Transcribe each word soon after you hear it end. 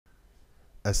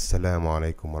Assalamu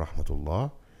alaikum wa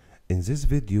rahmatullah. In this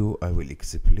video, I will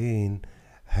explain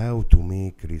how to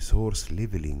make resource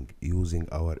leveling using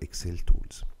our Excel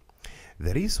tools.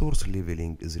 The resource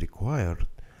leveling is required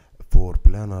for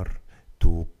planner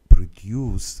to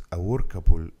produce a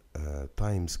workable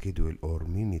time schedule or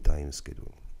mini time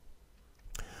schedule.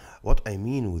 What I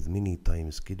mean with mini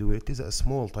time schedule, it is a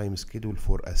small time schedule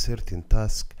for a certain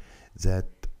task that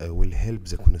will help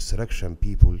the construction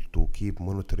people to keep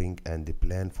monitoring and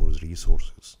plan for the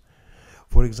resources.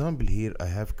 For example, here I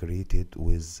have created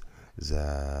with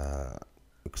the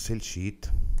Excel sheet,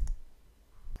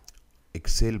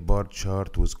 Excel bar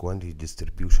chart with quantity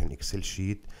distribution Excel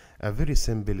sheet, a very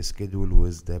simple schedule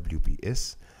with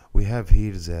WPS. We have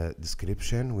here the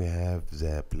description, we have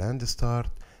the planned start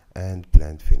and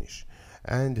planned finish.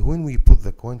 And when we put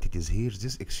the quantities here,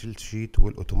 this Excel sheet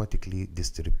will automatically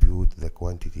distribute the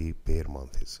quantity per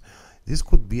months. This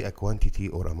could be a quantity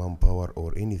or a manpower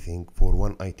or anything for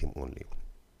one item only.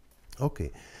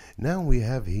 Okay, now we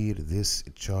have here this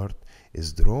chart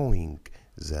is drawing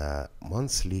the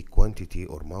monthly quantity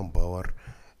or manpower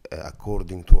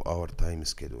according to our time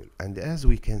schedule. And as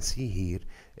we can see here,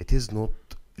 it is not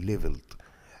leveled.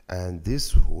 And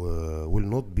this will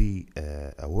not be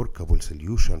a workable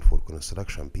solution for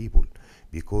construction people,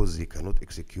 because they cannot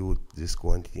execute this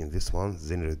quantity in this month,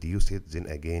 then reduce it, then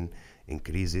again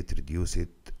increase it, reduce it,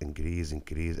 increase,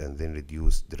 and then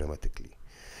reduce dramatically.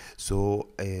 So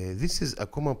this is a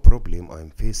common problem I'm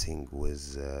facing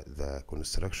with the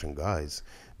construction guys,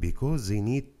 because they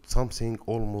need something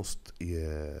almost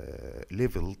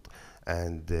leveled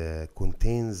and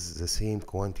contains the same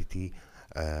quantity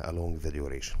along the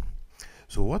duration.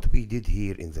 So what we did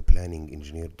here in the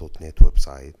planningengineer.net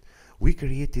website, we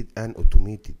created an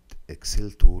automated Excel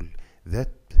tool that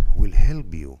will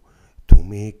help you to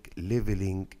make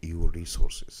leveling your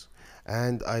resources.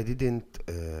 And I didn't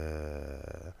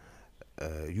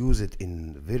use it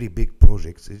in very big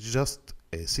projects. It's just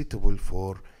suitable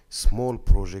for small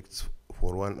projects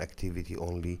for one activity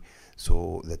only,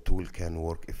 so the tool can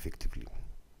work effectively.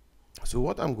 So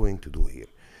what I'm going to do here,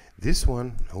 this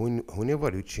one,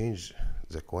 whenever you change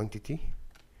the quantity,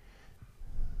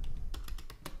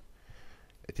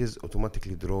 it is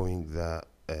automatically drawing the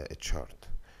chart.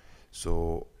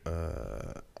 So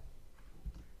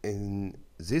in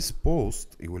this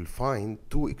post you will find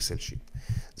two Excel sheets.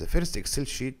 The first Excel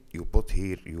sheet, you put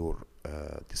here your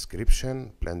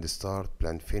description, planned start,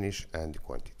 planned finish, and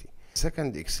quantity.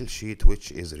 Second Excel sheet,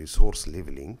 which is resource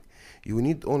leveling, you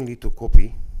need only to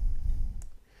copy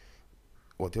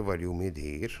whatever you made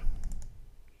here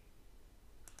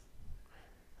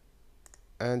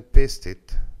and paste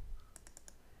it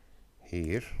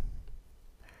here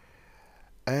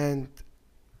and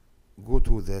go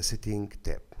to the setting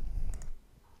tab.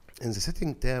 In the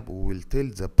setting tab, we will tell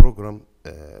the program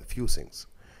few things.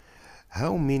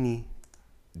 How many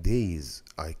days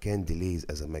I can delay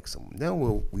as a maximum. Now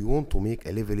we want to make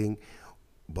a leveling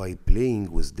by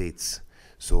playing with dates.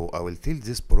 So I will tell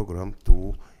this program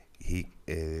to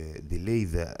delay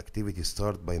the activity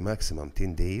start by maximum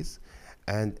 10 days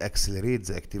and accelerate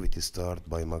the activity start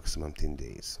by maximum 10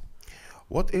 days.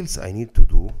 What else I need to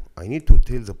do? I need to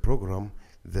tell the program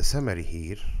the summary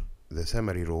here, the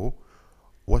summary row.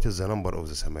 What is the number of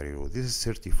the summary row? This is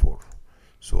 34.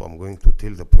 So I'm going to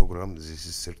tell the program this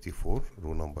is 34,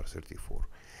 row number 34.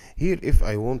 Here, if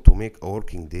I want to make a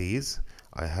working days,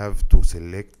 I have to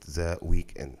select the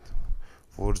weekend.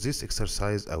 For this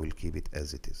exercise, I will keep it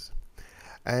as it is.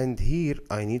 And here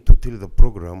I need to tell the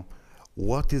program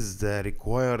what is the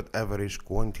required average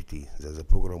quantity that the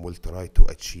program will try to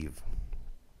achieve.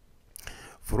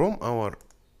 From our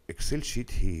Excel sheet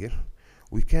here,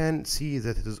 we can see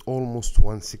that it is almost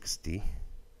 160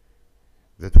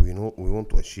 that we want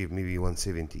to achieve, maybe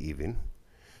 170 even.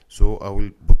 So I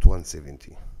will put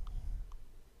 170.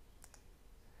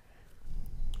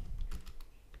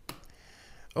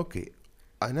 Okay,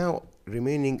 now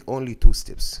remaining only two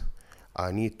steps.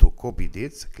 I need to copy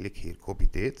dates, click here, copy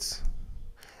dates,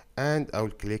 and I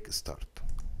will click start.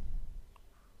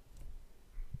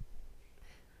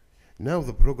 Now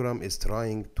the program is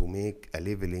trying to make a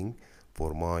leveling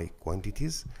for my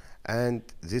quantities, and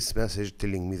this message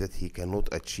telling me that he cannot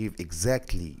achieve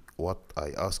exactly what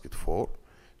I asked for,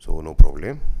 so no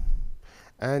problem.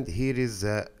 And here is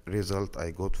the result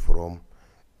I got from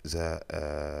the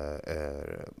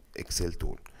Excel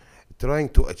tool, trying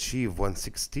to achieve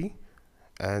 160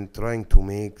 and trying to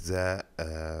make the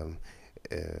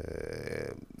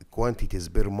quantities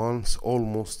per month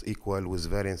almost equal, with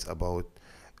variance about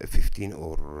 15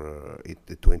 or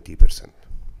 20%.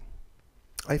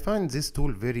 I find this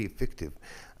tool very effective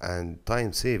and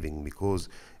time saving, because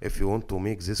if you want to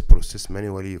make this process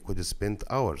manually, you could spend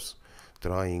hours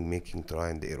making try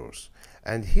and errors.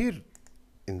 And here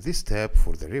in this tab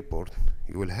for the report,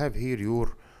 you will have here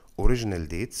your original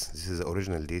dates. This is the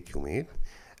original date you made,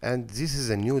 and this is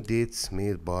a new dates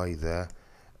made by the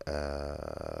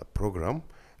program.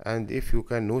 And if you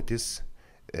can notice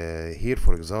here,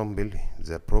 for example,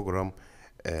 the program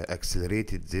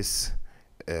accelerated this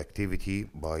activity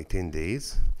by 10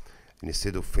 days.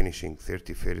 Instead of finishing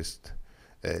 31st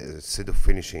instead of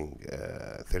finishing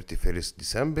 31st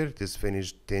December, it is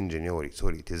finished 10 January.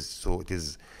 Sorry, it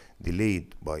is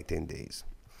delayed by 10 days.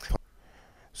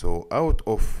 So out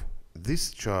of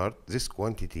this chart, this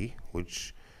quantity,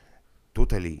 which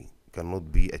totally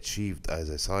cannot be achieved as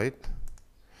a site,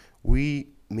 we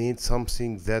made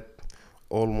something that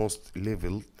almost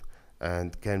leveled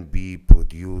and can be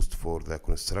produced for the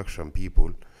construction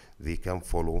people. They can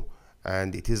follow,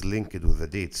 and it is linked with the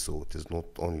dates, so it is not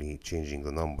only changing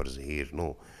the numbers here.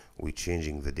 No, we're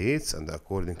changing the dates, and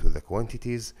according to the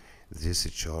quantities, this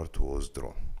chart was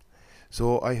drawn.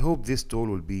 So I hope this tool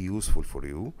will be useful for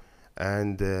you,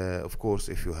 and of course,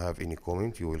 if you have any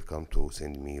comment, you will come to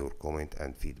send me your comment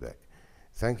and feedback.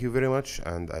 Thank you very much,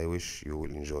 and I wish you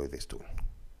will enjoy this tool.